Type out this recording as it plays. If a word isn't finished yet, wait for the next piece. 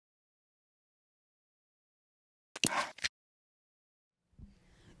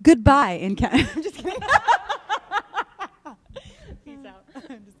Goodbye. I'm just kidding. Peace out.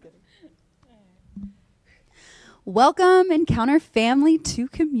 I'm just kidding. Welcome, Encounter family, to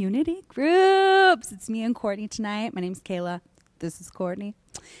community groups. It's me and Courtney tonight. My name's Kayla. This is Courtney.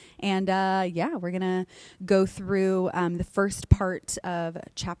 And we're going to go through the first part of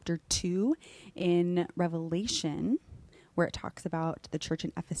chapter 2 in Revelation, where it talks about the church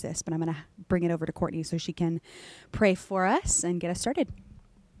in Ephesus. But I'm going to bring it over to Courtney so she can pray for us and get us started.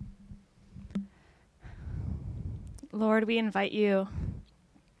 Lord, we invite you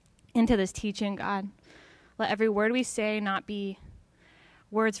into this teaching, God. Let every word we say not be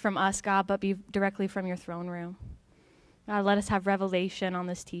words from us, God, but be directly from your throne room. God, let us have revelation on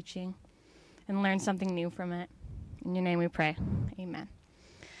this teaching and learn something new from it. In your name we pray. Amen.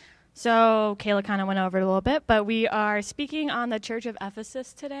 So Kayla kind of went over it a little bit, but we are speaking on the church of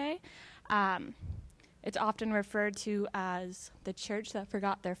Ephesus today. It's often referred to as the church that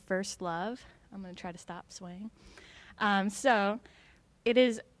forgot their first love. I'm going to try to stop swaying. So it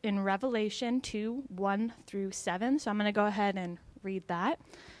is in Revelation 2, 1 through 7. So I'm going to go ahead and read that.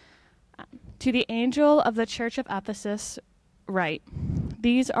 To the angel of the church of Ephesus write,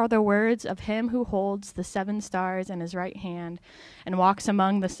 these are the words of him who holds the 7 stars in his right hand and walks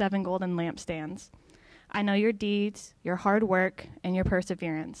among the 7 golden lampstands. I know your deeds, your hard work, and your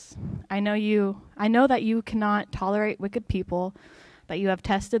perseverance. I know that you cannot tolerate wicked people, that you have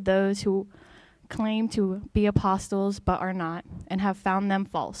tested those who claim to be apostles but are not, and have found them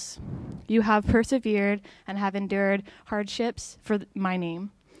false. You have persevered and have endured hardships for my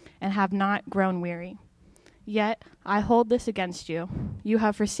name, and have not grown weary. Yet I hold this against you. You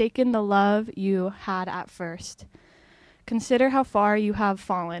have forsaken the love you had at first. Consider how far you have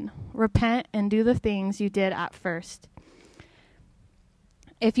fallen. Repent and do the things you did at first.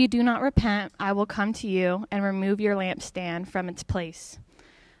 If you do not repent, I will come to you and remove your lampstand from its place.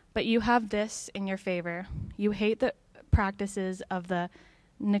 But you have this in your favor. You hate the practices of the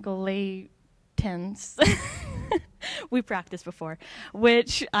Nicolaitans. We practiced before,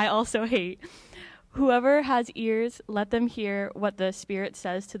 which I also hate. Whoever has ears, let them hear what the Spirit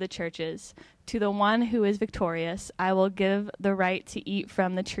says to the churches. To the one who is victorious, I will give the right to eat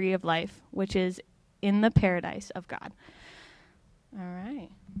from the tree of life, which is in the paradise of God. All right.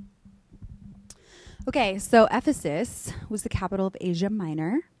 Okay, so Ephesus was the capital of Asia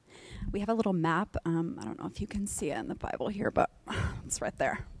Minor. We have a little map. I don't know if you can see it in the Bible here, but it's right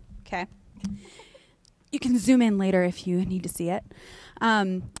there. Okay. You can zoom in later if you need to see it.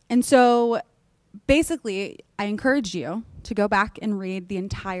 And so basically, I encourage you to go back and read the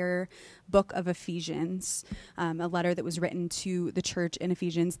entire book of Ephesians, a letter that was written to the church in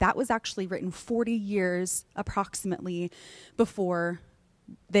Ephesians. That was actually written 40 years approximately before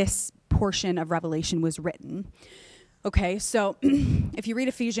this portion of Revelation was written. Okay, so if you read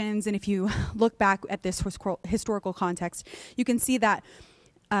Ephesians and if you look back at this historical context, you can see that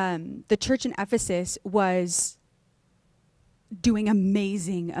the church in Ephesus was doing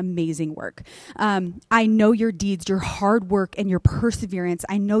amazing work. I know your deeds, your hard work, and your perseverance.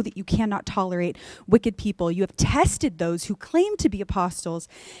 I know that you cannot tolerate wicked people. You have tested those who claim to be apostles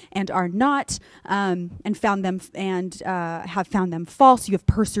and are not, and found them have found them false. You have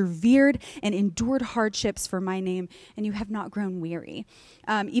persevered and endured hardships for my name, and you have not grown weary.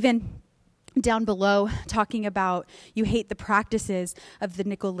 Even down below, talking about you hate the practices of the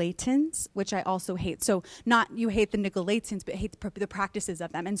Nicolaitans, which I also hate. So not you hate the Nicolaitans, but hate the practices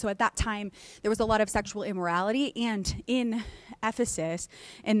of them. And so at that time, there was a lot of sexual immorality. And in Ephesus,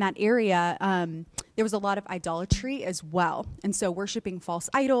 in that area, there was a lot of idolatry as well. And so worshiping false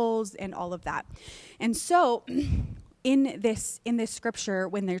idols and all of that. And so in this scripture,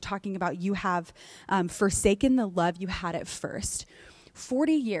 when they're talking about you have forsaken the love you had at first,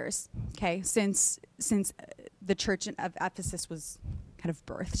 40 years, okay, since the church of Ephesus was kind of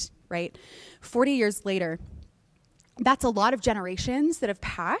birthed, right? 40 years later, that's a lot of generations that have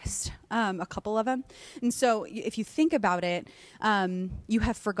passed, a couple of them. And so if you think about it, you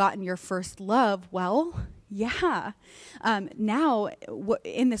have forgotten your first love. Well, yeah. Now,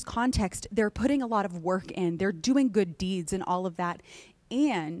 in this context, they're putting a lot of work in. They're doing good deeds and all of that.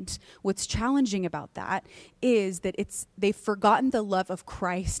 And what's challenging about that is that they've forgotten the love of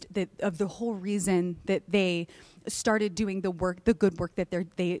Christ, of the whole reason that they started doing the good work that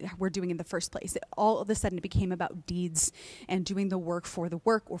they were doing in the first place. All of a sudden it became about deeds and doing the work for the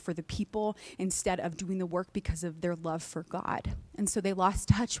work or for the people instead of doing the work because of their love for God. And so they lost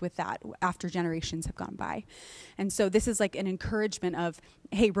touch with that after generations have gone by. And so this is like an encouragement of,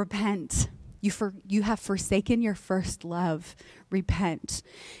 hey, repent. You have forsaken your first love. Repent.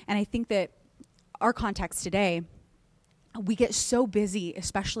 And I think that our context today we get so busy,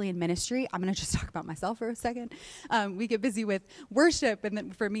 especially in ministry. I'm going to just talk about myself for a second. We get busy with worship. And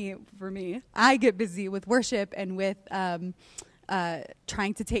then for me, I get busy with worship and with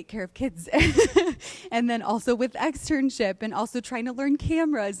trying to take care of kids. And then also with externship and also trying to learn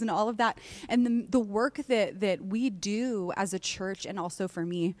cameras and all of that. And the work that we do as a church, and also for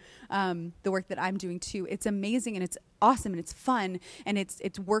me, the work that I'm doing too, it's amazing and it's awesome and it's fun and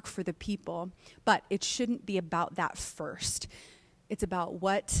it's work for the people. But it shouldn't be about that first. It's about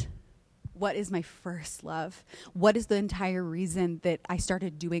what is my first love? What is the entire reason that I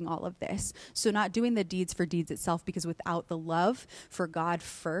started doing all of this? So not doing the deeds for deeds itself, because without the love for God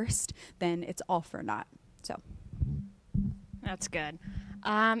first, then it's all for naught. So That's good.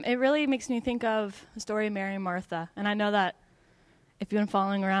 It really makes me think of the story of Mary and Martha. And I know that if you've been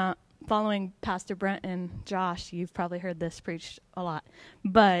following Pastor Brent and Josh, you've probably heard this preached a lot.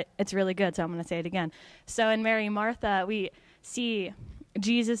 But it's really good, so I'm going to say it again. So in Mary and Martha, we see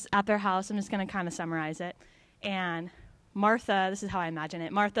Jesus at their house. I'm just going to kind of summarize it. And Martha, this is how I imagine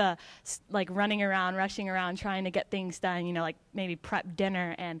it. Martha, like running around, rushing around, trying to get things done, like maybe prep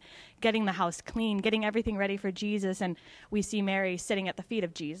dinner and getting the house clean, getting everything ready for Jesus. And we see Mary sitting at the feet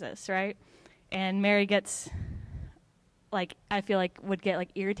of Jesus, right? And Mary gets, I feel like would get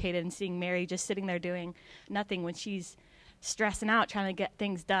irritated in seeing Mary just sitting there doing nothing when she's stressing out, trying to get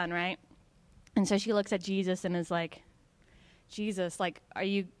things done, right? And so she looks at Jesus and is like, Jesus, are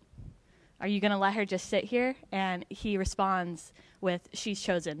you going to let her just sit here? And he responds with, she's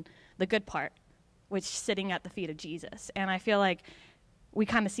chosen the good part, which is sitting at the feet of Jesus. And I feel like we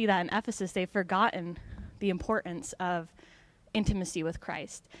kind of see that in Ephesus. They've forgotten the importance of intimacy with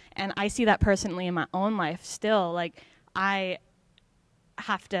Christ. And I see that personally in my own life still. I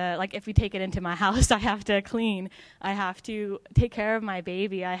have to, if we take it into my house, I have to clean. I have to take care of my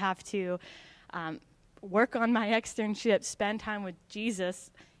baby. I have to work on my externship, spend time with Jesus.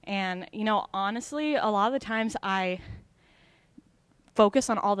 And, honestly, a lot of the times I focus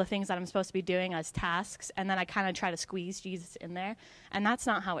on all the things that I'm supposed to be doing as tasks, and then I kind of try to squeeze Jesus in there. And that's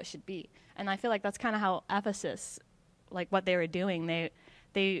not how it should be. And I feel like that's kind of how Ephesus, what they were doing.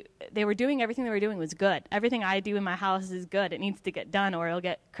 They were doing everything they were doing was good. Everything I do in my house is good. It needs to get done or it'll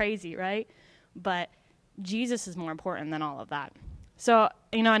get crazy, right? But Jesus is more important than all of that. So,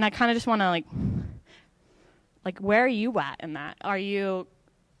 and I kind of just want to, where are you at in that? Are you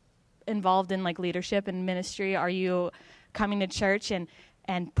involved in leadership and ministry? Are you coming to church and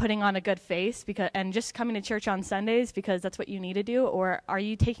putting on a good face and just coming to church on Sundays because that's what you need to do? Or are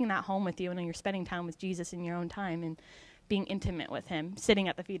you taking that home with you and you're spending time with Jesus in your own time and being intimate with him, sitting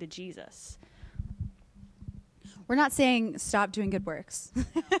at the feet of Jesus? We're not saying stop doing good works.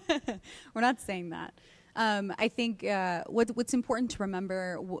 We're not saying that. I think what's important to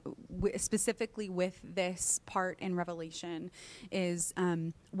remember specifically with this part in Revelation is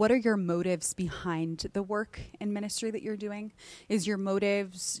what are your motives behind the work and ministry that you're doing? Is your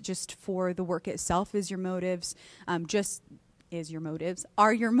motives just for the work itself? Are your motives just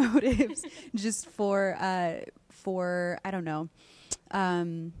for I don't know,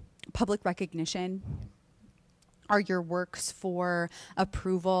 public recognition? Are your works for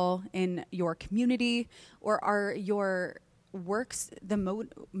approval in your community, or are your works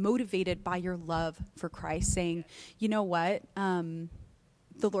motivated by your love for Christ, saying, you know what,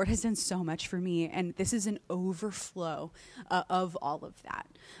 the Lord has done so much for me, and this is an overflow of all of that.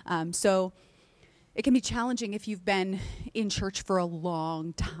 So it can be challenging if you've been in church for a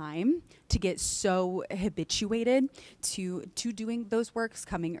long time to get so habituated to doing those works,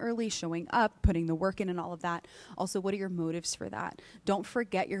 coming early, showing up, putting the work in and all of that. Also, what are your motives for that? Don't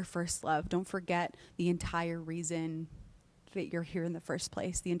forget your first love. Don't forget the entire reason that you're here in the first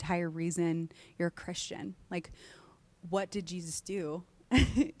place, the entire reason you're a Christian. What did Jesus do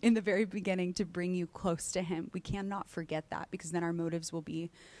in the very beginning to bring you close to him? We cannot forget that, because then our motives will be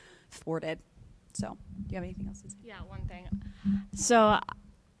thwarted. So, do you have anything else to say? Yeah, one thing. So,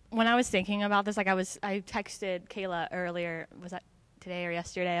 when I was thinking about this, I texted Kayla earlier, was that today or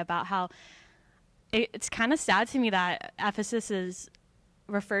yesterday, about how it's kind of sad to me that Ephesus is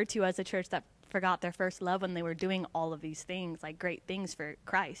referred to as a church that forgot their first love when they were doing all of these things, great things for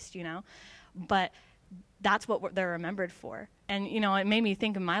Christ, But that's what they're remembered for. And, it made me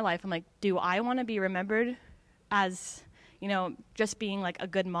think in my life, I'm like, do I want to be remembered as just being a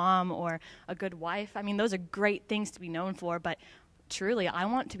good mom or a good wife? I mean, those are great things to be known for, but truly, I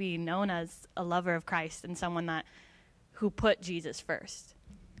want to be known as a lover of Christ and someone who put Jesus first.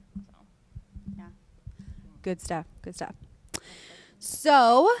 So. Yeah. Good stuff.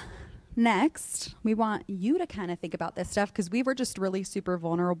 So, next, we want you to kind of think about this stuff, because we were just really super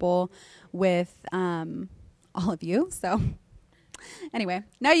vulnerable with all of you. So anyway,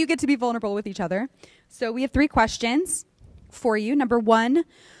 now you get to be vulnerable with each other. So we have 3 questions for you. Number 1,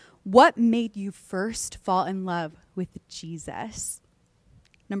 what made you first fall in love with Jesus?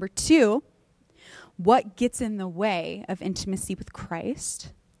 Number 2, what gets in the way of intimacy with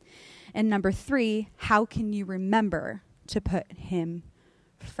Christ? And number 3, how can you remember to put him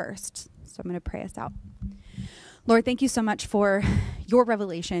first? So I'm going to pray us out. Lord, thank you so much for your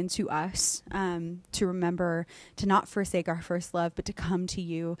revelation to us, to remember to not forsake our first love, but to come to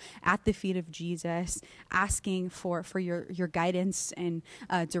you at the feet of Jesus, asking for your guidance and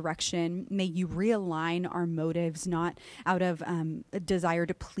direction. May you realign our motives, not out of a desire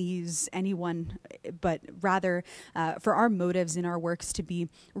to please anyone, but rather for our motives and our works to be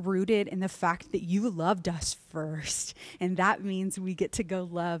rooted in the fact that you loved us first. And that means we get to go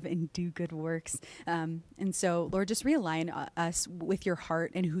love and do good works. And so, Lord, just realign us with your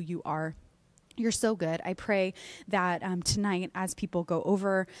heart and who you are. You're so good. I pray that tonight, as people go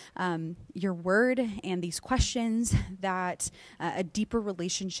over your word and these questions, that deeper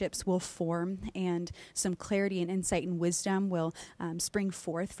relationships will form and some clarity and insight and wisdom will spring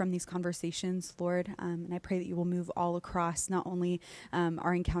forth from these conversations, Lord. And I pray that you will move all across not only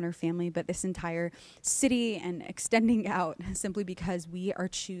our Encounter family, but this entire city and extending out, simply because we are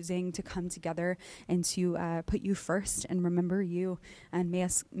choosing to come together and to put you first and remember you. And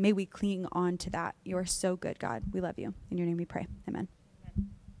may we cling on to that. You are so good, God. We love you. In your name we pray. Amen.